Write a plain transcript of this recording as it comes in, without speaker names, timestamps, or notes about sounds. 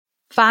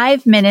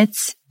5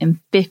 minutes and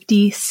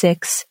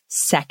 56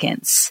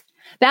 seconds.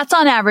 That's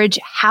on average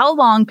how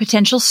long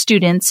potential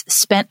students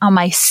spent on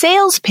my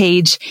sales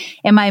page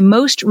in my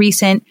most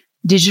recent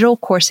Digital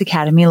Course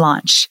Academy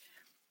launch.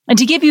 And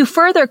to give you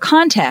further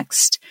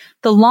context,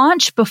 the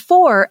launch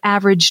before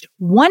averaged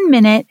 1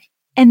 minute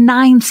and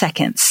 9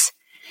 seconds.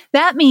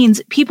 That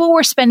means people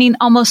were spending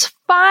almost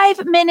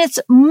 5 minutes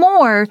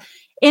more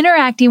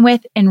interacting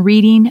with and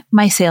reading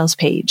my sales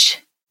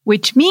page,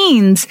 which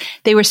means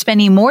they were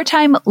spending more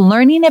time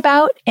learning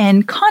about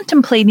and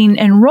contemplating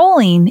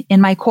enrolling in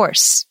my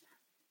course.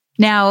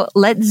 Now,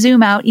 let's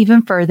zoom out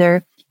even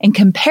further and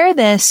compare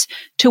this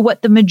to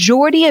what the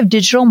majority of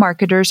digital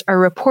marketers are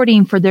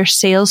reporting for their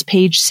sales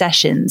page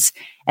sessions,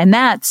 and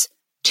that's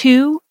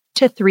 2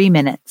 to 3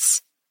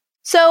 minutes.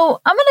 So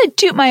I'm going to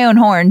toot my own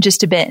horn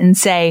just a bit and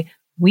say,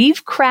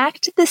 we've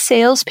cracked the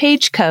sales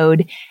page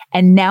code,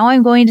 and now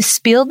I'm going to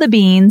spill the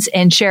beans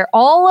and share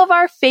all of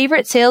our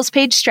favorite sales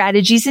page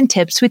strategies and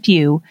tips with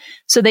you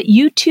so that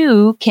you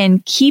too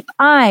can keep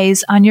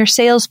eyes on your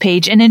sales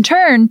page and in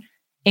turn,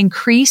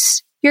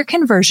 increase your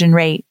conversion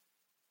rate.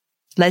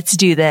 Let's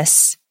do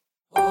this.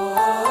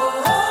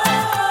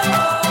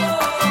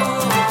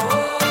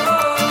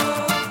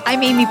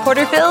 I'm Amy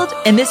Porterfield,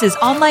 and this is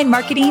Online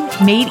Marketing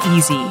Made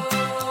Easy.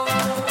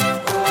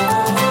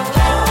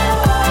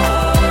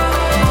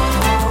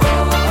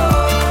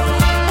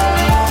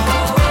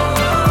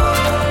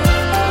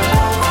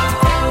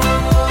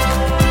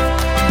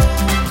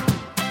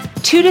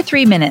 Two to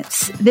 3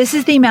 minutes. This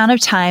is the amount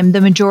of time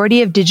the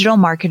majority of digital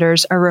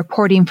marketers are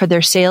reporting for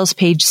their sales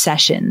page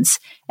sessions.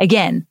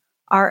 Again,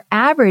 our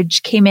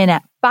average came in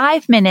at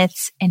 5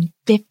 minutes and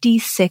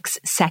 56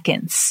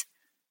 seconds.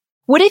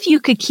 What if you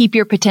could keep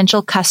your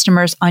potential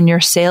customers on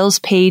your sales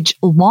page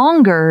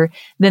longer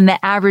than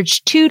the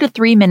average 2 to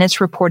 3 minutes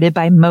reported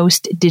by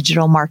most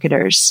digital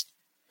marketers?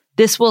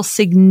 This will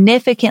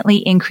significantly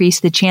increase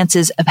the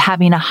chances of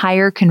having a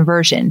higher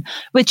conversion,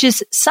 which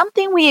is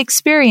something we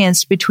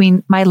experienced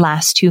between my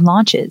last 2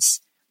 launches.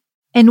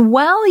 And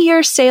while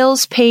your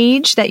sales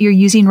page that you're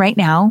using right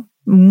now,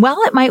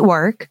 while it might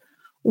work,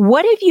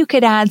 what if you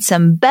could add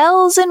some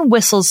bells and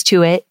whistles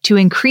to it to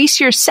increase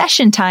your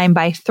session time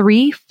by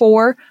 3,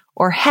 4,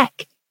 or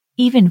heck,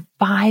 even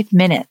 5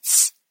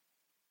 minutes?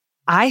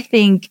 I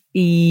think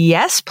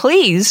yes,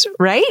 please,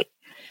 right?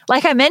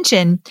 Like I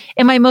mentioned,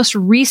 in my most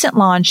recent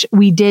launch,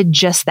 we did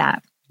just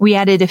that. We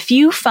added a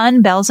few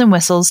fun bells and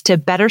whistles to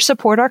better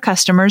support our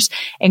customers,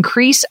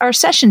 increase our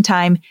session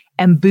time,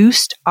 and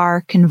boost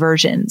our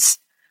conversions.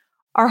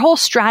 Our whole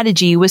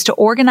strategy was to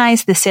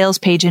organize the sales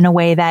page in a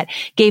way that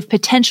gave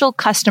potential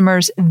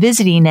customers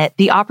visiting it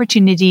the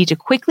opportunity to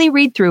quickly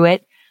read through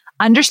it,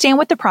 understand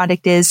what the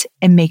product is,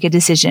 and make a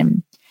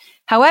decision.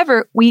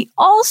 However, we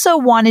also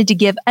wanted to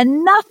give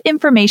enough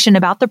information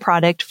about the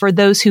product for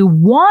those who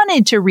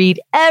wanted to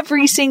read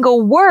every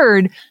single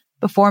word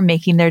before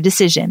making their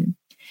decision.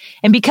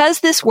 And because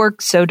this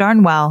worked so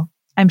darn well,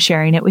 I'm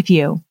sharing it with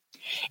you.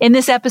 In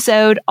this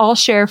episode, I'll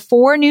share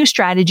 4 new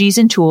strategies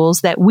and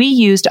tools that we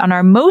used on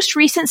our most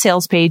recent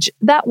sales page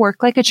that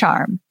work like a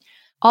charm.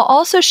 I'll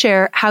also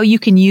share how you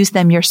can use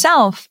them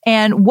yourself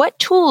and what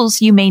tools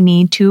you may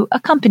need to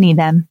accompany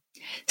them.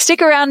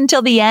 Stick around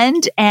until the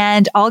end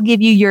and I'll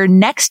give you your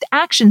next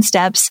action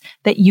steps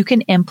that you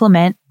can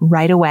implement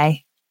right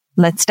away.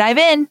 Let's dive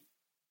in.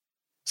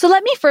 So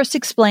let me first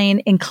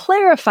explain and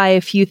clarify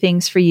a few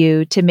things for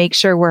you to make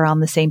sure we're on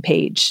the same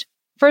page.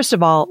 First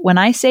of all, when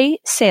I say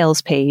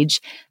sales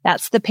page,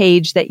 that's the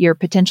page that your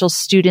potential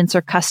students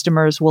or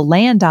customers will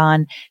land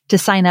on to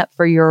sign up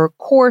for your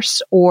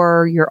course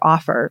or your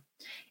offer.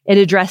 It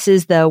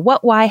addresses the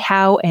what, why,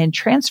 how, and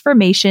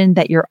transformation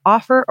that your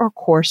offer or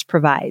course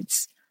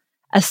provides.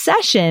 A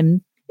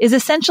session is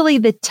essentially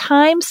the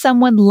time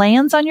someone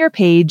lands on your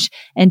page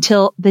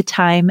until the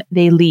time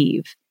they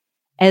leave,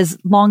 as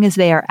long as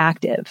they are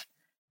active.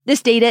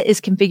 This data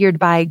is configured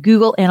by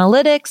Google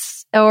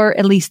Analytics, or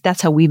at least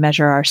that's how we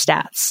measure our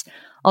stats.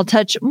 I'll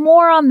touch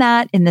more on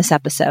that in this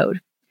episode.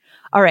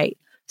 All right,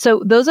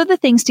 so those are the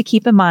things to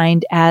keep in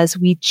mind as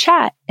we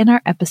chat in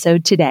our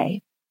episode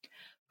today.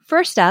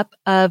 First up,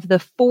 of the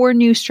 4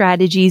 new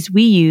strategies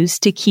we use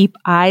to keep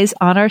eyes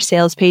on our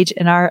sales page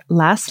in our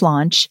last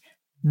launch,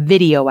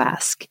 Video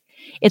Ask.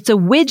 It's a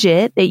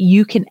widget that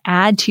you can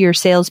add to your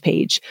sales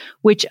page,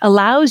 which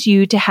allows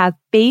you to have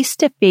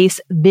face-to-face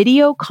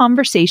video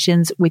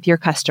conversations with your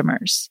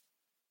customers.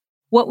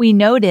 What we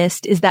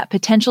noticed is that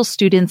potential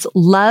students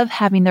love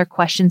having their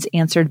questions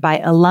answered by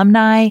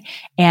alumni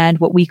and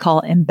what we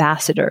call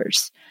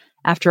ambassadors.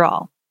 After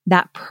all,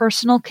 that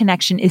personal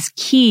connection is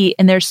key,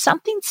 and there's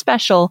something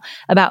special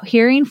about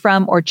hearing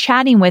from or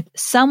chatting with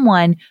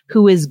someone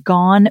who is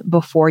gone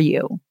before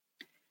you.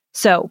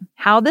 So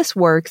how this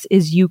works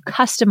is you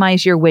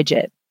customize your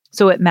widget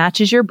so it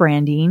matches your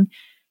branding.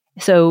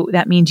 So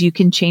that means you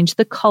can change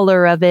the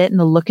color of it and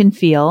the look and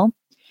feel.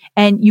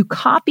 And you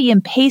copy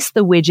and paste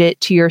the widget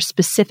to your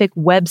specific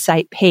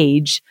website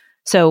page.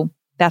 So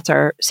that's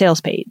our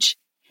sales page.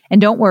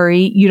 And don't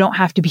worry, you don't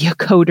have to be a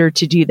coder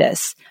to do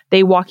this.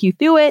 They walk you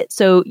through it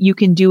so you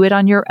can do it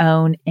on your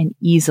own and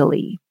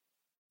easily.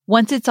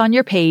 Once it's on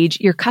your page,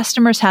 your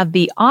customers have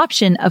the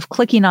option of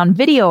clicking on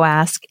Video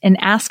Ask and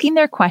asking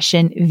their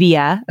question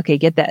via, okay,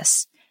 get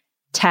this,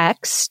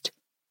 text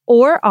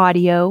or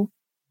audio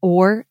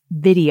or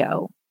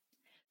video.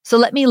 So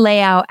let me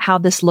lay out how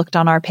this looked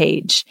on our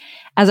page.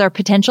 As our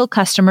potential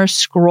customers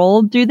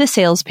scrolled through the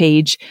sales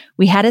page,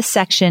 we had a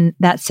section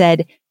that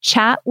said,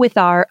 chat with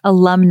our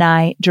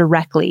alumni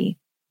directly.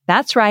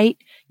 That's right.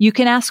 You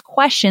can ask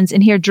questions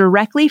and hear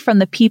directly from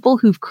the people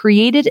who've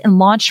created and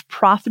launched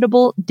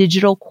profitable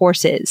digital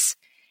courses.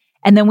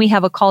 And then we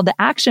have a call to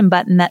action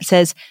button that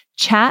says,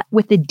 chat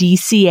with the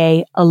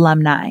DCA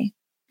alumni.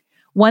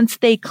 Once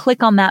they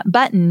click on that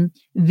button,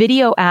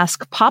 Video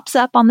Ask pops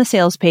up on the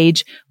sales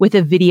page with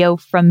a video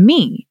from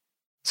me.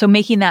 So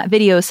making that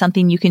video is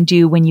something you can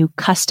do when you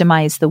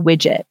customize the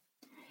widget.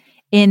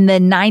 In the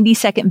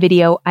 90-second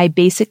video, I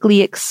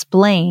basically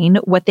explain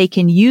what they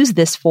can use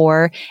this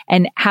for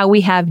and how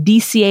we have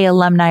DCA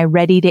alumni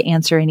ready to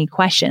answer any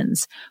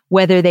questions,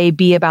 whether they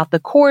be about the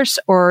course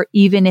or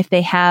even if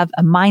they have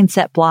a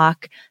mindset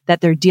block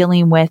that they're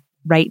dealing with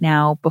right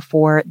now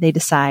before they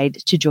decide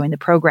to join the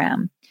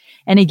program.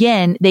 And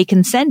again, they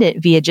can send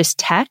it via just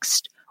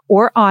text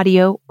or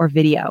audio or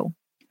video.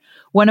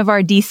 One of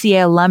our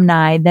DCA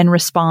alumni then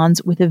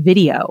responds with a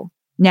video.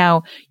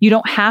 Now, you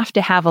don't have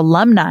to have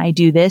alumni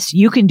do this.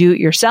 You can do it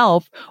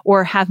yourself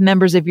or have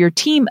members of your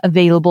team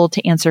available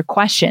to answer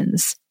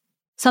questions.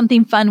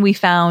 Something fun we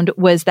found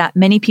was that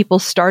many people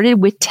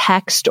started with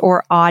text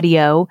or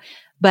audio,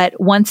 but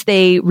once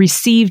they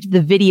received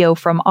the video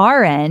from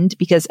our end,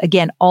 because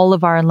again, all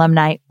of our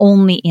alumni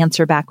only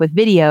answer back with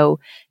video,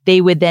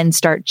 they would then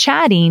start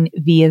chatting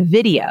via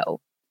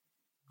video.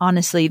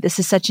 Honestly, this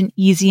is such an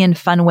easy and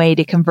fun way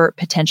to convert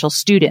potential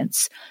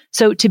students.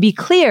 So to be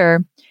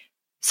clear,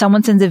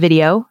 someone sends a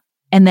video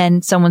and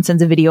then someone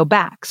sends a video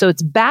back. So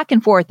it's back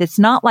and forth. It's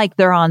not like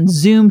they're on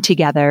Zoom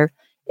together.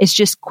 It's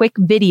just quick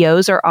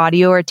videos or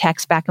audio or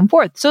text back and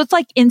forth. So it's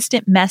like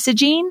instant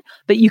messaging,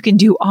 but you can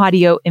do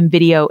audio and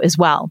video as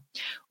well.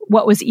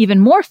 What was even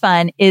more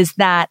fun is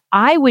that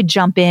I would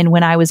jump in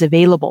when I was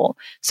available.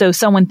 So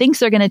someone thinks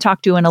they're going to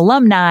talk to an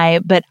alumni,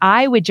 but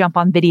I would jump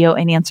on video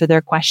and answer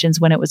their questions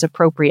when it was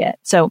appropriate.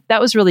 So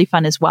that was really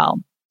fun as well.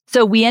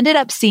 So we ended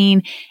up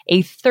seeing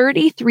a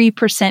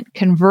 33%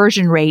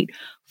 conversion rate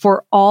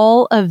for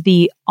all of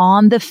the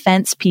on the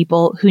fence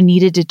people who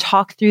needed to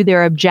talk through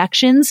their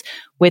objections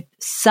with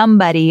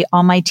somebody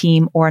on my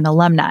team or an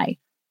alumni.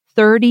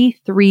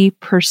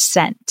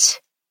 33%.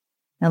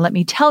 Now let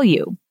me tell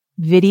you,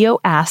 Video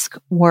Ask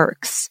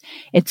works.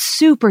 It's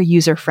super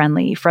user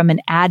friendly from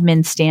an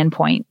admin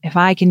standpoint. If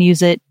I can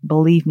use it,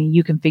 believe me,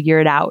 you can figure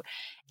it out.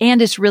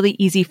 And it's really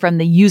easy from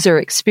the user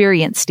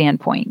experience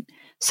standpoint.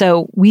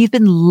 So we've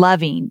been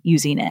loving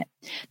using it.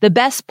 The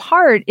best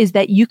part is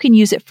that you can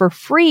use it for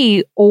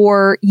free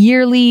or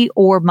yearly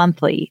or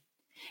monthly.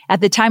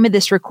 At the time of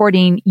this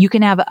recording, you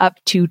can have up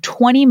to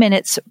 20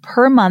 minutes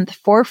per month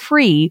for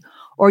free,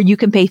 or you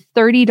can pay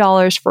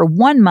 $30 for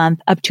 1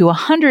 month up to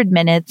 100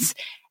 minutes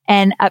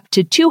and up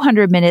to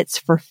 200 minutes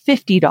for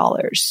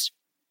 $50.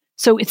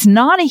 So it's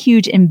not a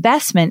huge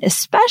investment,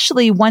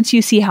 especially once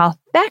you see how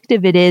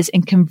effective it is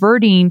in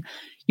converting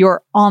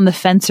your on the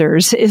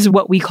fencers is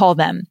what we call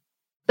them.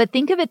 But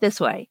think of it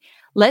this way.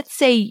 Let's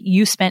say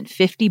you spent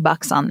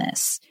 $50 on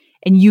this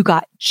and you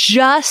got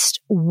just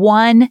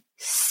one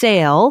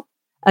sale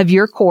of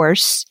your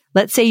course.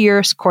 Let's say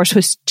your course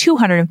was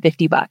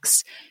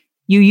 $250.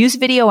 You use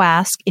Video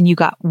Ask and you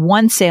got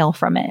one sale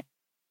from it.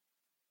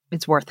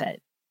 It's worth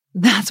it.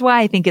 That's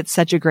why I think it's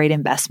such a great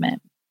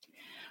investment.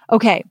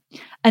 Okay.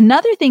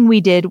 Another thing we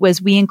did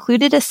was we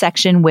included a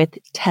section with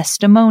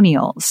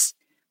testimonials.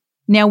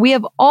 Now, we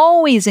have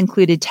always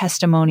included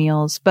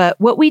testimonials, but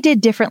what we did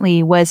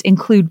differently was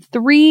include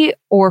 3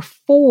 or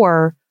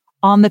 4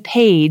 on the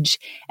page.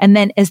 And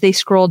then as they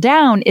scroll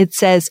down, it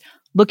says,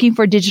 looking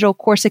for Digital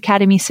Course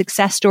Academy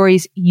success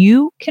stories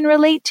you can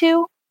relate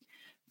to.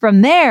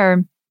 From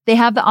there, they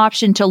have the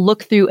option to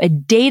look through a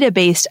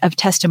database of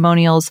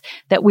testimonials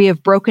that we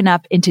have broken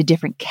up into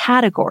different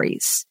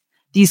categories.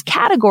 These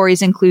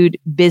categories include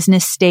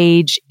business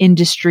stage,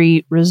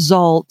 industry,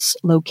 results,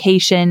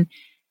 location,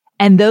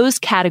 and those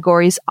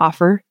categories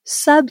offer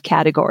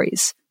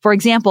subcategories. For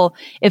example,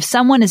 if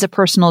someone is a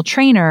personal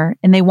trainer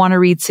and they want to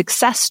read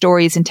success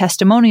stories and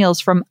testimonials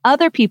from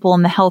other people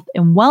in the health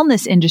and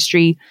wellness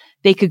industry,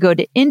 they could go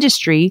to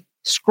industry,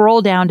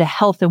 scroll down to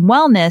health and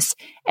wellness,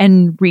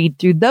 and read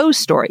through those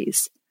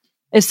stories.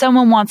 If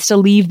someone wants to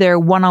leave their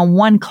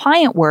one-on-one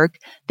client work,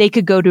 they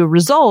could go to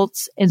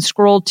results and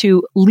scroll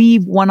to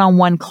leave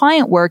one-on-one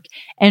client work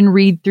and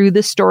read through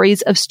the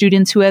stories of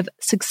students who have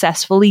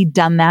successfully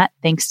done that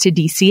thanks to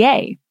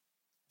DCA.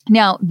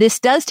 Now, this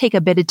does take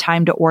a bit of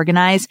time to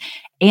organize.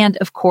 And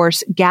of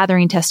course,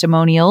 gathering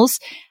testimonials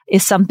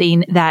is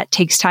something that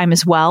takes time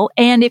as well.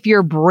 And if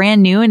you're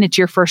brand new and it's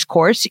your first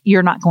course,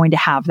 you're not going to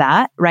have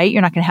that, right?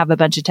 You're not going to have a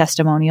bunch of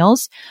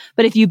testimonials.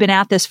 But if you've been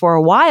at this for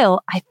a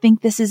while, I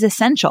think this is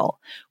essential.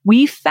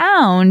 We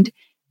found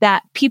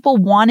that people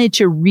wanted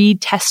to read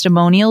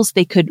testimonials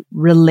they could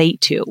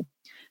relate to.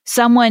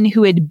 Someone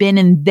who had been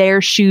in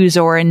their shoes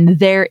or in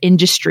their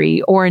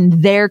industry or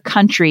in their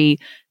country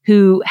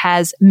who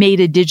has made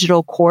a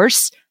digital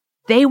course,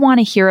 they want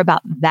to hear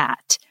about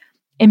that.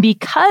 And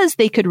because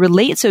they could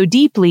relate so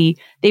deeply,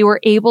 they were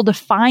able to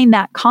find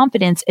that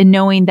confidence in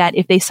knowing that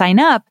if they sign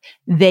up,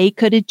 they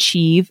could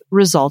achieve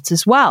results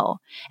as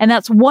well. And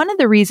that's one of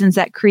the reasons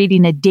that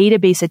creating a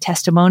database of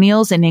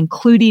testimonials and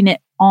including it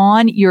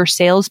on your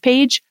sales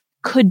page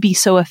could be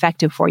so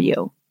effective for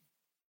you.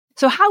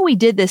 So how we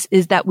did this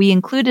is that we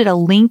included a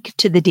link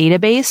to the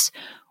database,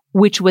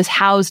 which was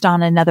housed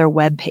on another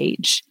web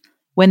page.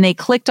 When they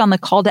clicked on the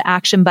call to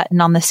action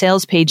button on the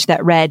sales page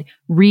that read,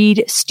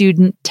 read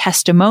student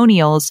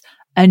testimonials,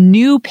 a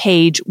new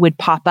page would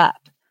pop up.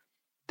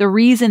 The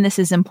reason this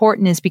is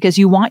important is because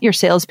you want your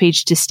sales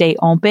page to stay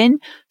open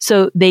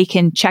so they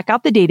can check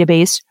out the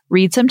database,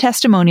 read some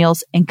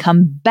testimonials, and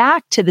come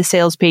back to the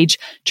sales page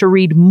to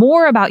read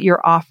more about your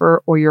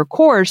offer or your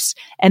course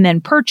and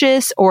then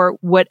purchase or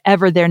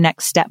whatever their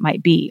next step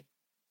might be.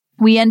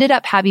 We ended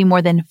up having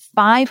more than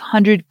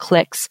 500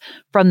 clicks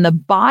from the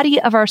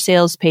body of our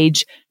sales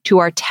page to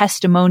our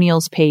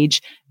testimonials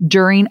page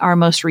during our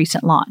most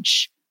recent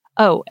launch.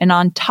 Oh, and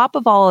on top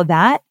of all of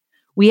that,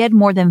 we had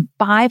more than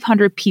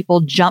 500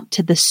 people jump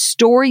to the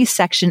story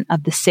section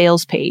of the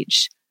sales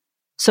page.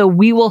 So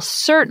we will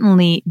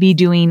certainly be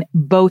doing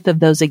both of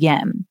those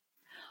again.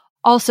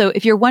 Also,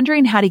 if you're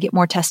wondering how to get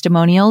more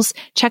testimonials,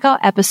 check out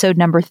episode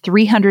number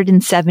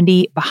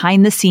 370,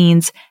 Behind the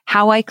Scenes,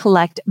 How I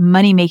Collect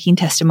Money-Making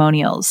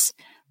Testimonials.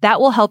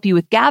 That will help you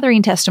with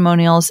gathering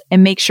testimonials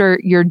and make sure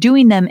you're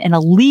doing them in a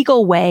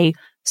legal way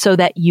so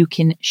that you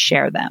can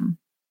share them.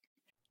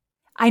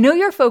 I know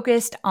you're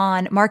focused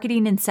on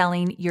marketing and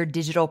selling your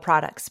digital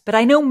products, but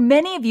I know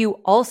many of you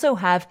also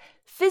have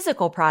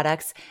physical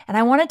products, and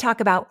I want to talk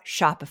about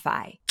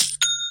Shopify.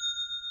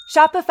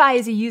 Shopify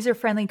is a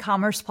user-friendly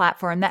commerce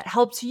platform that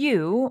helps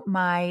you,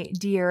 my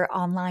dear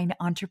online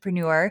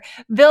entrepreneur,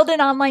 build an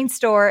online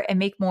store and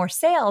make more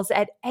sales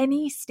at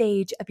any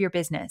stage of your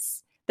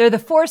business. They're the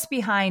force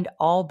behind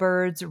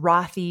Allbirds,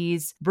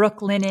 Rothy's,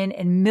 Brooklinen,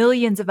 and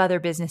millions of other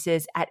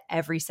businesses at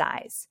every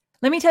size.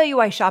 Let me tell you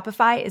why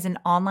Shopify is an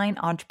online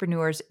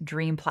entrepreneur's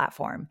dream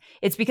platform.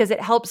 It's because it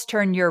helps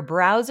turn your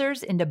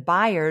browsers into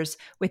buyers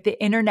with the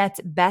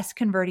internet's best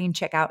converting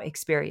checkout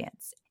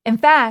experience. In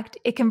fact,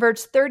 it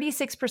converts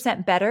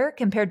 36% better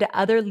compared to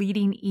other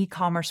leading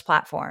e-commerce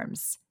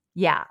platforms.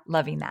 Yeah,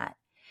 loving that.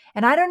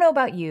 And I don't know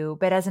about you,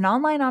 but as an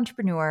online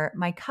entrepreneur,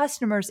 my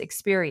customers'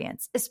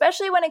 experience,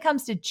 especially when it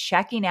comes to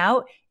checking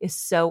out, is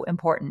so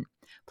important.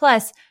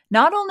 Plus,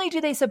 not only do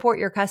they support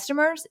your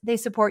customers, they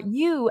support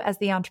you as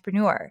the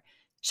entrepreneur.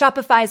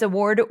 Shopify's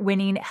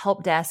award-winning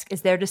help desk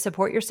is there to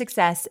support your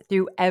success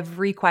through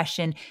every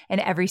question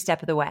and every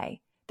step of the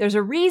way. There's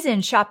a reason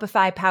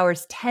Shopify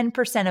powers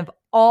 10% of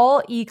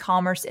all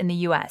e-commerce in the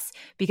US,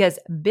 because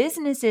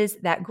businesses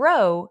that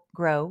grow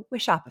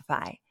with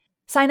Shopify.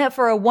 Sign up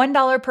for a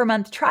 $1 per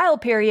month trial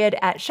period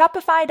at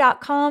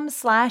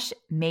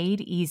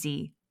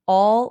shopify.com/madeeasy,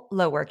 all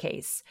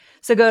lowercase.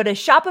 So go to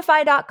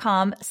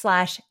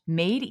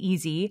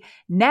shopify.com/madeeasy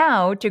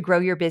now to grow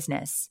your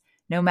business,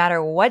 no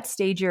matter what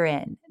stage you're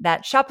in.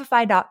 That's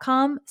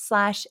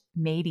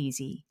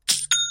shopify.com/madeeasy.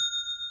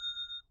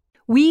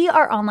 We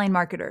are online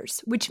marketers,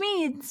 which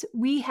means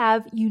we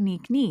have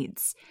unique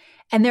needs.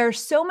 And there are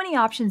so many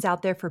options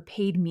out there for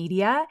paid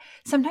media.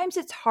 Sometimes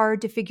it's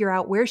hard to figure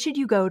out where should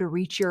you go to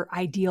reach your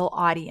ideal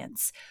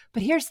audience.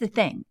 But here's the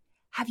thing.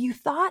 Have you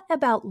thought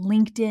about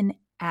LinkedIn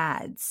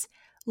ads?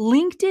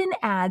 LinkedIn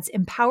ads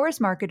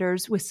empowers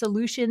marketers with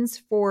solutions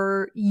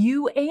for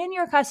you and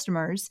your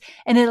customers,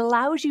 and it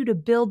allows you to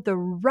build the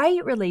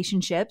right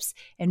relationships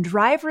and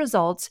drive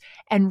results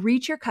and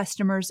reach your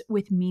customers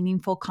with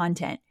meaningful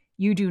content.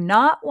 You do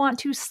not want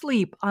to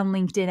sleep on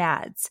LinkedIn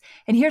ads.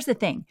 And here's the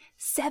thing,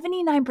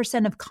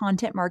 79% of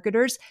content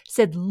marketers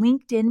said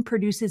LinkedIn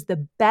produces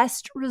the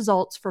best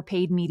results for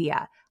paid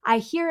media. I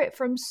hear it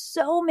from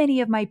so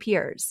many of my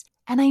peers.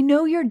 And I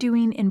know you're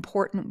doing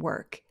important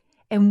work.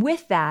 And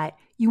with that,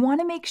 you want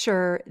to make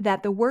sure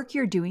that the work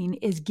you're doing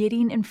is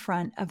getting in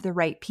front of the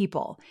right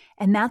people.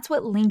 And that's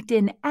what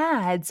LinkedIn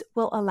ads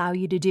will allow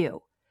you to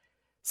do.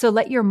 So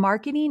let your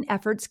marketing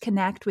efforts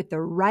connect with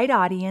the right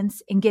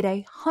audience and get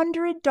a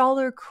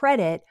 $100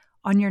 credit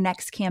on your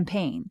next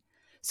campaign.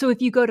 So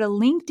if you go to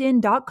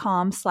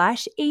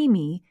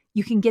linkedin.com/Amy,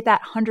 you can get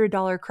that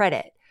 $100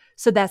 credit.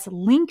 So that's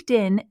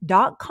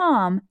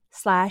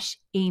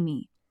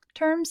linkedin.com/Amy.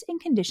 Terms and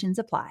conditions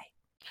apply.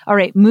 All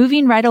right,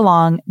 moving right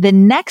along. The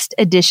next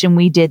addition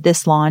we did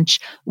this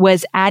launch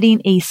was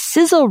adding a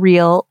sizzle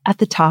reel at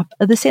the top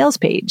of the sales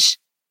page.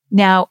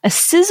 Now, a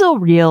sizzle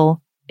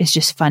reel is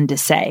just fun to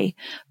say.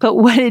 But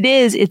what it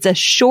is, it's a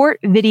short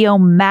video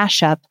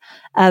mashup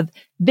of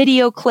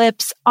video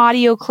clips,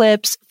 audio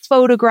clips,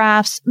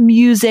 photographs,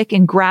 music,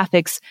 and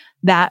graphics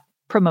that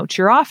promote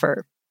your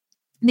offer.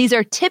 These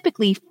are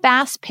typically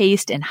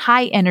fast-paced and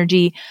high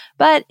energy,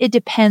 but it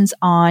depends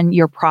on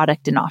your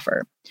product and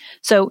offer.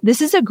 So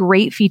this is a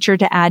great feature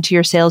to add to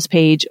your sales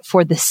page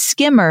for the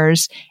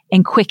skimmers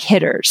and quick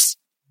hitters.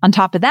 On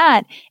top of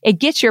that, it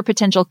gets your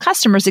potential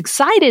customers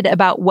excited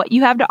about what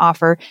you have to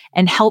offer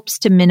and helps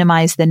to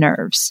minimize the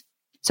nerves.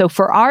 So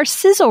for our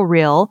sizzle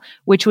reel,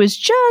 which was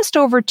just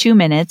over 2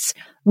 minutes,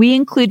 we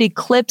included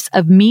clips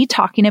of me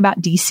talking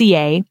about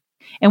DCA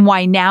and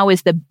why now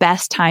is the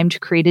best time to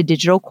create a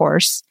digital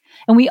course.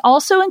 And we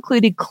also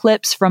included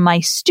clips from my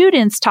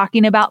students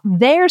talking about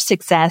their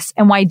success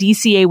and why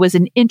DCA was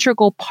an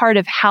integral part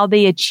of how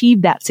they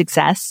achieved that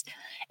success,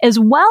 as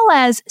well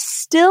as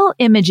still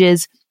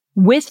images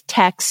with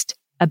text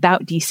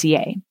about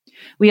DCA.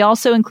 We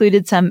also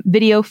included some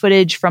video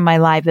footage from my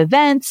live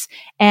events,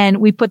 and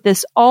we put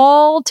this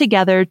all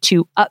together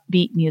to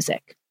upbeat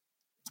music.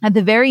 At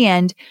the very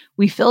end,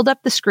 we filled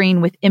up the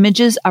screen with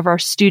images of our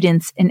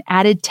students and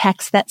added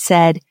text that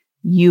said,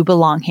 "You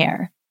belong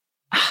here."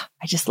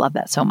 I just love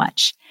that so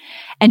much.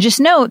 And just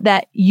note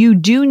that you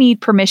do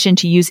need permission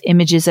to use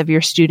images of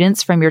your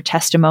students from your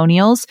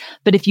testimonials,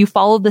 but if you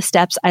follow the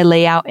steps I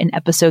lay out in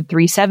episode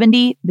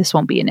 370, this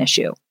won't be an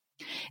issue.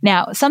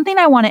 Now, something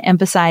I want to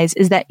emphasize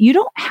is that you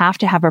don't have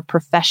to have a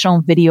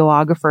professional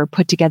videographer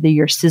put together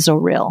your sizzle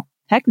reel.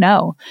 Heck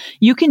no.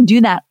 You can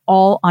do that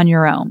all on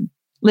your own.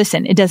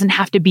 Listen, it doesn't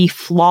have to be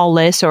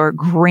flawless or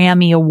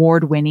Grammy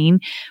award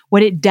winning.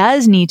 What it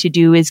does need to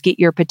do is get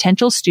your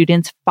potential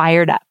students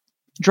fired up,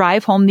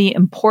 drive home the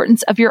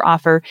importance of your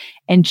offer,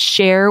 and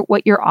share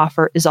what your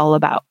offer is all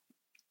about.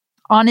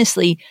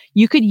 Honestly,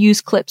 you could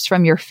use clips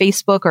from your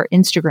Facebook or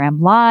Instagram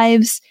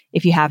lives,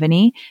 if you have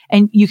any,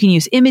 and you can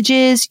use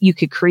images. You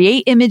could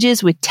create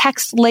images with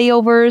text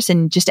layovers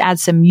and just add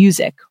some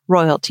music,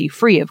 royalty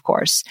free, of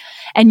course.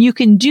 And you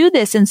can do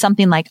this in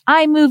something like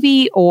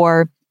iMovie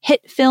or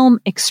HitFilm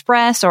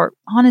Express, or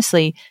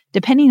honestly,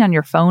 depending on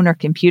your phone or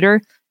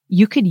computer,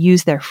 you could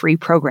use their free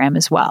program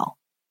as well.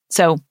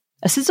 So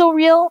a sizzle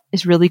reel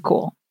is really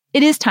cool.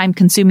 It is time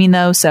consuming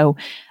though. So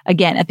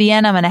again, at the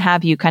end, I'm going to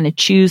have you kind of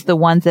choose the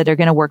ones that are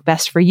going to work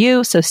best for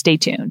you. So stay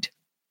tuned.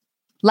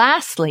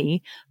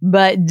 Lastly,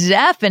 but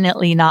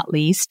definitely not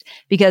least,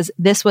 because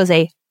this was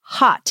a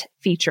hot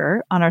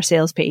feature on our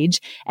sales page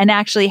and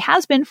actually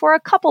has been for a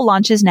couple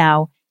launches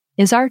now,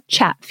 is our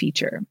chat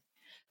feature.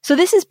 So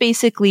this is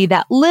basically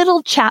that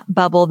little chat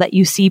bubble that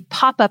you see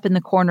pop up in the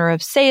corner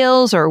of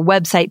sales or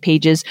website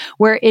pages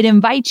where it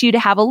invites you to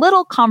have a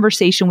little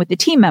conversation with the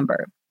team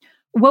member.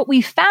 What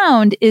we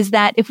found is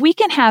that if we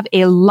can have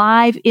a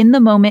live in the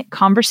moment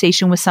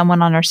conversation with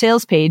someone on our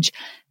sales page,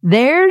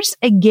 there's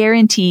a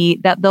guarantee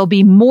that they'll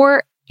be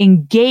more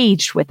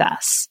engaged with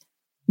us.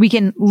 We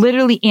can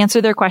literally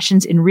answer their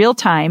questions in real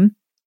time.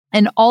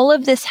 And all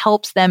of this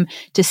helps them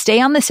to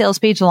stay on the sales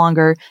page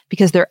longer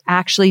because they're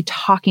actually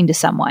talking to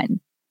someone.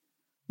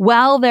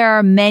 While there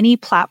are many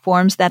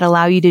platforms that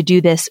allow you to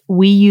do this,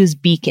 we use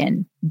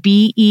Beacon,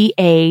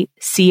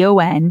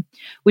 Beacon,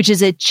 which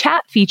is a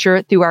chat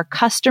feature through our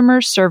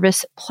customer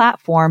service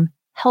platform,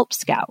 Help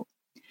Scout.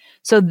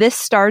 So this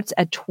starts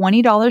at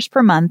 $20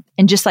 per month.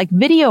 And just like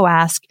Video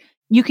Ask,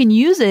 you can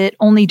use it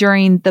only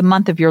during the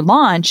month of your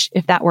launch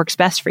if that works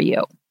best for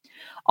you.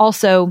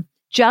 Also,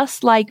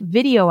 just like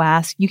Video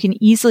Ask, you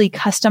can easily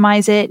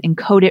customize it and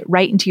code it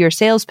right into your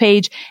sales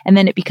page, and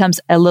then it becomes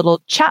a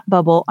little chat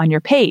bubble on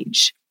your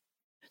page.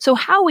 So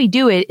how we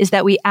do it is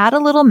that we add a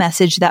little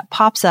message that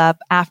pops up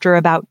after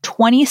about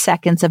 20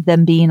 seconds of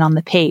them being on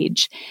the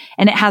page.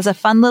 And it has a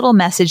fun little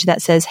message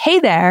that says,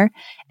 "Hey there."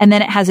 And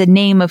then it has a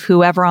name of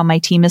whoever on my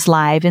team is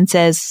live and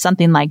says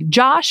something like,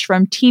 "Josh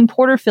from Team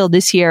Porterfield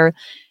is here.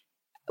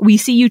 We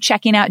see you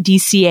checking out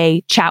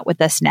DCA. Chat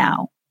with us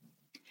now."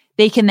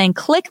 They can then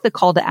click the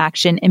call to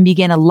action and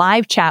begin a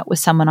live chat with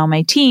someone on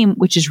my team,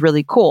 which is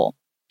really cool.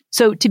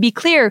 So to be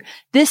clear,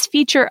 this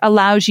feature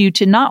allows you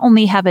to not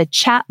only have a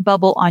chat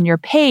bubble on your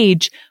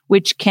page,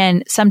 which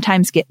can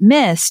sometimes get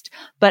missed,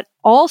 but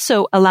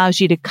also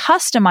allows you to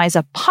customize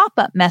a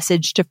pop-up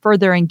message to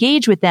further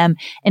engage with them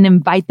and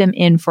invite them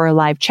in for a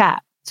live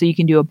chat. So you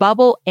can do a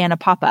bubble and a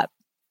pop-up.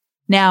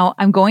 Now,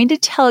 I'm going to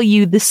tell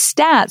you the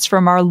stats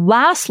from our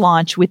last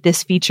launch with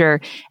this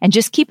feature, and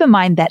just keep in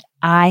mind that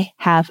I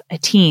have a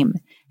team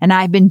and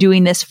I've been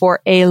doing this for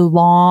a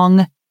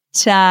long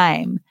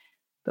time,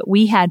 but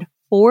we had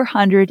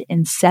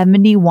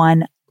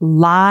 471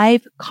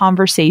 live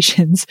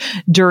conversations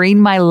during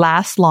my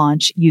last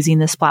launch using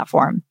this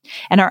platform.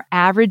 And our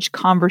average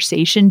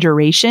conversation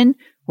duration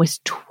was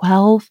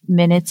 12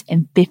 minutes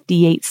and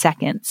 58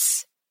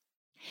 seconds.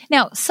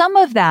 Now, some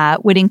of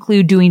that would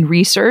include doing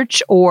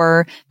research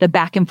or the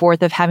back and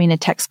forth of having a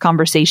text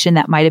conversation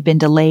that might have been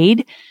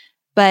delayed,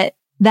 but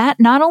that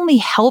not only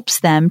helps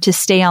them to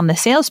stay on the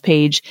sales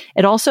page,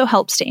 it also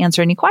helps to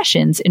answer any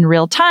questions in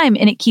real time,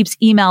 and it keeps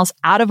emails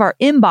out of our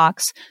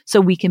inbox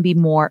so we can be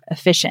more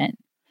efficient.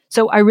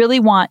 So I really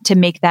want to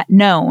make that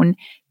known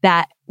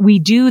that we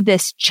do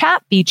this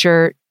chat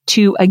feature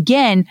to,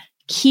 again,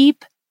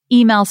 keep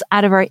emails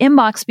out of our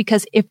inbox,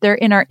 because if they're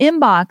in our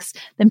inbox,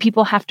 then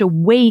people have to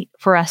wait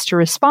for us to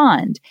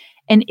respond.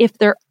 And if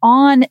they're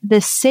on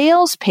the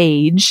sales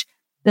page,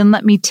 then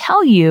let me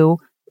tell you,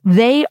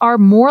 they are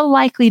more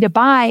likely to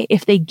buy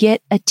if they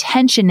get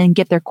attention and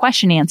get their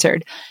question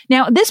answered.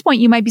 Now, at this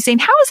point, you might be saying,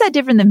 how is that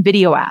different than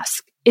Video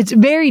Ask? It's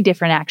very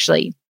different,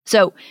 actually.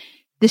 So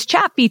this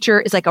chat feature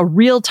is like a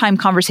real-time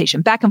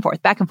conversation, back and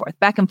forth, back and forth,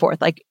 back and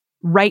forth, like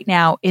right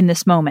now in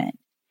this moment.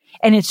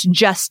 And it's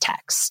just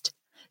text.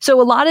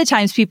 So a lot of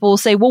times people will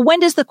say, well, when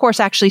does the course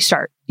actually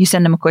start? You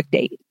send them a quick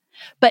date.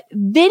 But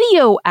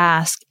Video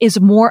Ask is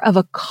more of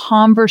a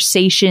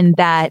conversation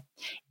that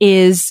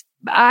is,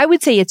 I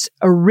would say it's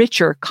a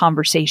richer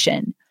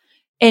conversation.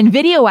 And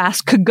Video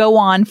Ask could go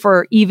on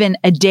for even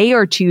a day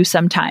or two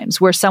sometimes,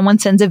 where someone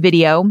sends a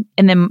video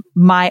and then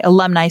my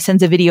alumni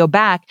sends a video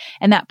back,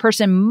 and that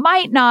person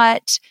might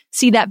not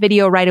see that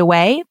video right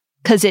away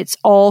because it's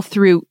all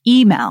through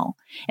email.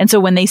 And so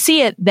when they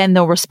see it, then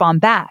they'll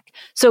respond back.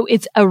 So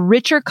it's a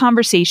richer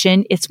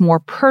conversation. It's more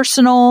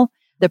personal.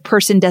 The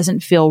person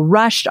doesn't feel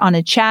rushed on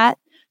a chat.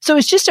 So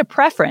it's just a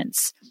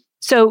preference.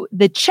 So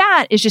the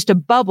chat is just a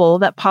bubble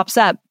that pops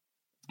up.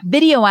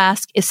 Video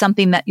Ask is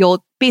something that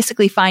you'll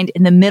basically find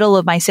in the middle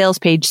of my sales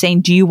page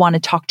saying, do you want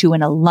to talk to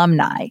an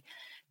alumni?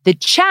 The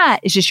chat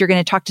is just, you're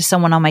going to talk to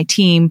someone on my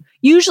team,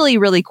 usually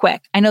really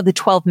quick. I know the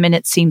 12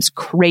 minutes seems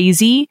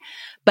crazy,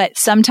 but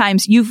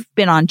sometimes you've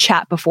been on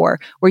chat before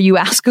where you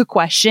ask a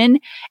question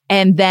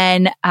and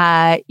then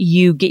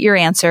you get your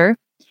answer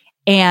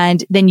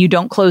and then you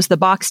don't close the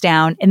box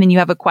down. And then you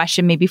have a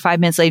question maybe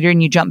 5 minutes later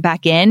and you jump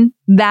back in.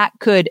 That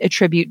could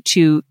attribute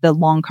to the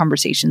long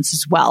conversations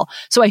as well.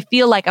 So I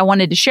feel like I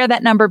wanted to share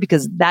that number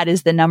because that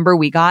is the number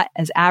we got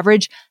as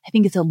average. I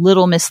think it's a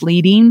little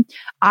misleading.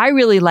 I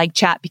really like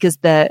chat because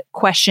the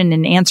question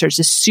and answers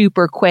is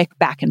super quick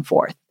back and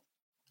forth.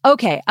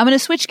 Okay, I'm going to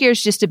switch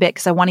gears just a bit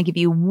because I want to give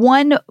you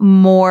one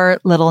more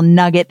little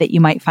nugget that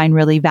you might find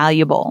really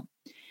valuable.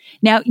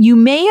 Now, you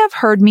may have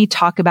heard me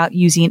talk about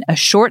using a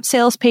short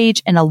sales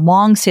page and a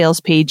long sales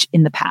page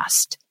in the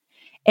past.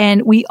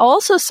 And we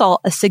also saw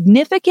a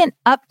significant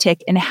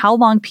uptick in how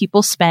long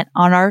people spent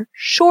on our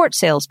short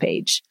sales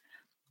page.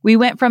 We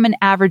went from an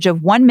average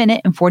of 1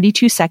 minute and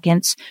 42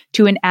 seconds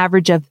to an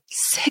average of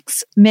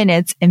 6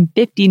 minutes and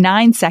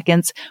 59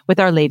 seconds with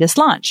our latest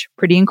launch.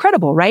 Pretty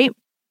incredible, right?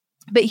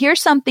 But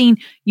here's something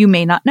you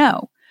may not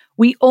know.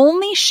 We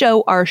only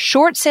show our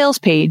short sales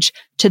page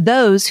to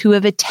those who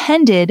have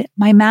attended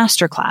my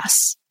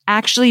masterclass,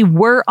 actually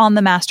were on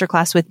the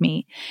masterclass with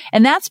me.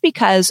 And that's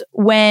because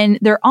when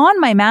they're on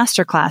my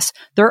masterclass,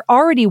 they're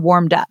already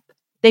warmed up.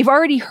 They've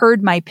already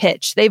heard my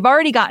pitch. They've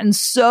already gotten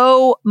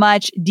so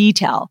much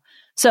detail.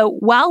 So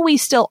while we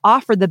still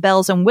offer the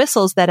bells and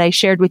whistles that I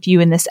shared with you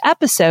in this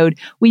episode,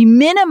 we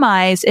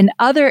minimize in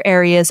other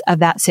areas of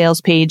that sales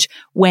page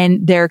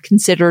when they're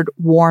considered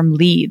warm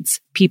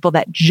leads, people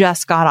that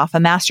just got off a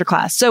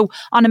masterclass. So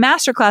on a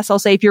masterclass, I'll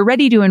say, if you're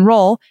ready to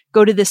enroll,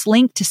 go to this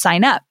link to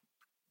sign up.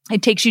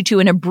 It takes you to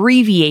an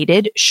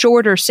abbreviated,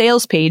 shorter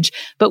sales page,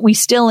 but we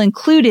still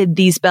included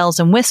these bells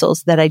and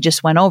whistles that I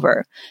just went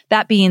over.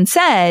 That being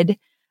said,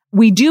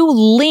 we do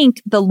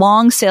link the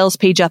long sales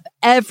page up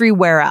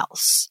everywhere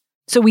else.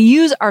 So we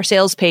use our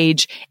sales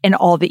page in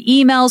all the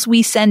emails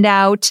we send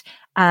out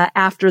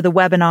after the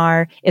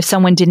webinar if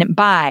someone didn't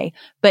buy.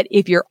 But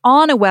if you're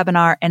on a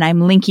webinar and I'm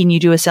linking you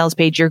to a sales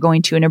page, you're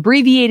going to an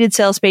abbreviated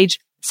sales page.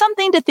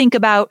 Something to think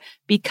about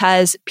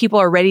because people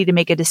are ready to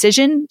make a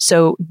decision.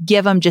 So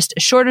give them just a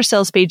shorter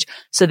sales page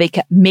so they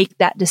can make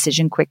that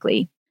decision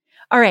quickly.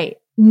 All right.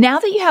 Now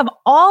that you have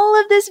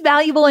all of this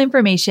valuable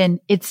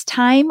information, it's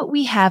time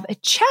we have a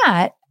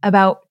chat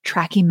about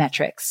tracking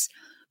metrics.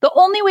 The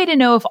only way to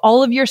know if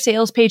all of your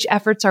sales page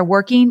efforts are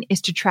working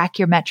is to track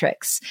your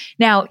metrics.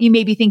 Now, you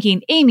may be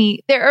thinking,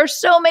 Amy, there are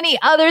so many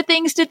other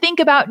things to think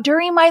about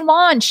during my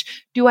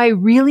launch. Do I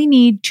really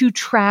need to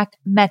track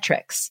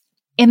metrics?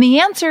 And the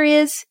answer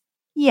is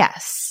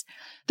yes.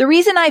 The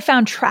reason I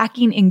found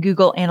tracking in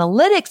Google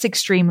Analytics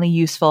extremely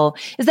useful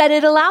is that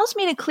it allows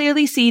me to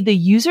clearly see the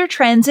user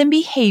trends and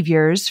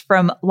behaviors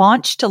from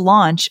launch to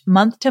launch,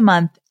 month to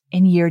month,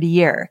 and year to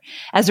year.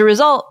 As a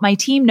result, my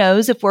team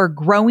knows if we're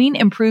growing,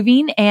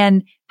 improving,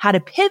 and how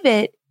to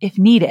pivot if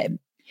needed.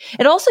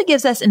 It also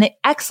gives us an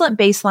excellent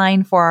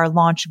baseline for our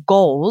launch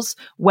goals,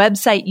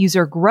 website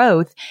user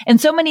growth, and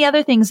so many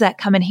other things that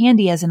come in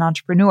handy as an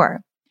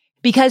entrepreneur.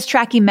 Because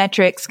tracking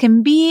metrics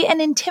can be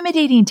an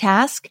intimidating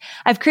task,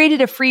 I've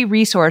created a free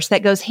resource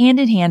that goes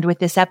hand in hand with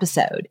this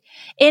episode.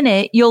 In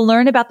it, you'll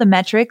learn about the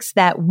metrics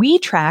that we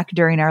track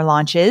during our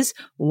launches,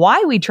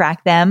 why we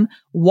track them,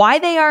 why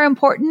they are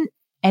important,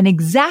 and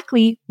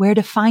exactly where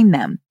to find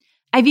them.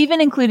 I've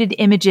even included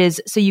images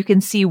so you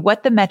can see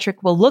what the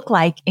metric will look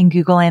like in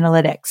Google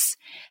Analytics.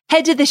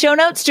 Head to the show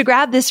notes to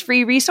grab this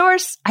free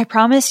resource. I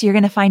promise you're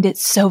going to find it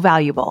so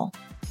valuable.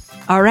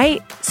 All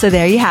right, so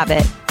there you have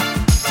it.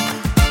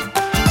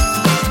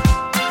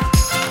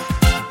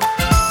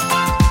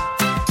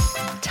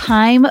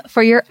 time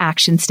for your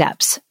action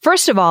steps.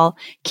 First of all,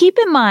 keep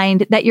in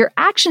mind that your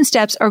action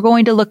steps are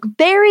going to look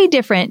very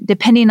different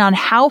depending on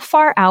how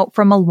far out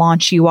from a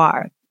launch you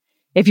are.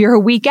 If you're a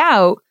week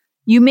out,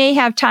 you may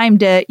have time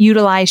to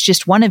utilize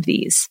just one of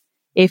these.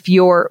 If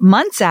you're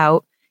months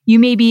out, you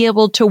may be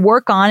able to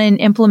work on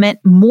and implement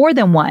more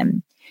than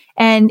one.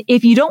 And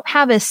if you don't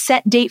have a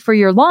set date for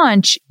your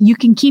launch, you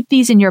can keep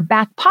these in your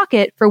back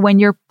pocket for when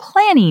you're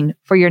planning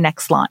for your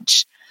next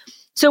launch.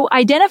 So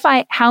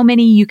identify how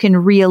many you can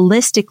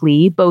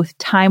realistically, both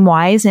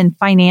time-wise and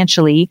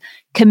financially,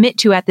 commit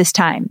to at this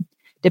time.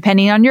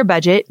 Depending on your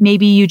budget,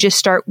 maybe you just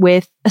start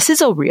with a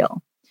sizzle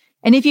reel.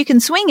 And if you can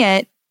swing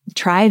it,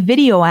 try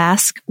Video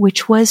Ask,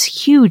 which was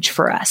huge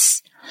for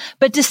us.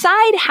 But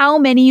decide how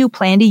many you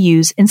plan to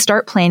use and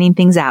start planning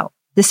things out.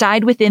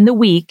 Decide within the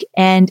week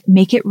and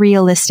make it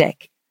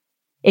realistic.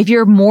 If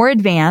you're more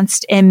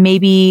advanced and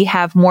maybe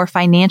have more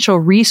financial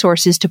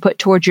resources to put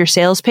towards your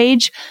sales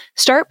page,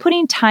 start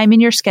putting time in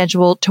your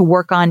schedule to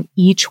work on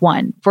each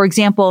one. For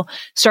example,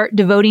 start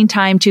devoting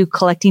time to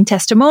collecting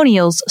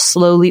testimonials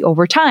slowly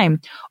over time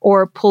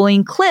or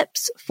pulling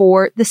clips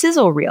for the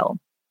sizzle reel.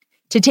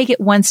 To take it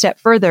one step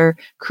further,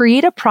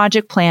 create a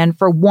project plan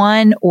for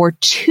one or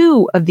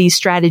two of these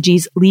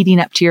strategies leading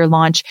up to your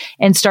launch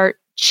and start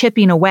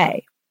chipping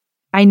away.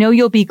 I know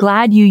you'll be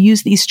glad you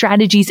use these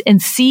strategies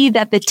and see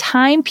that the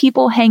time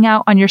people hang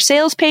out on your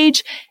sales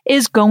page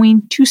is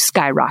going to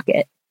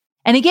skyrocket.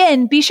 And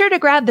again, be sure to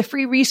grab the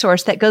free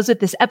resource that goes with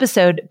this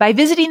episode by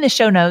visiting the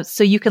show notes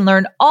so you can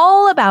learn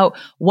all about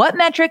what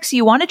metrics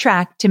you want to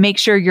track to make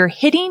sure you're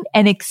hitting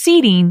and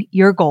exceeding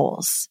your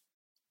goals.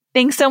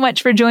 Thanks so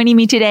much for joining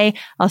me today.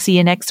 I'll see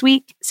you next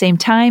week. Same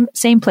time,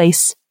 same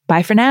place.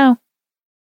 Bye for now.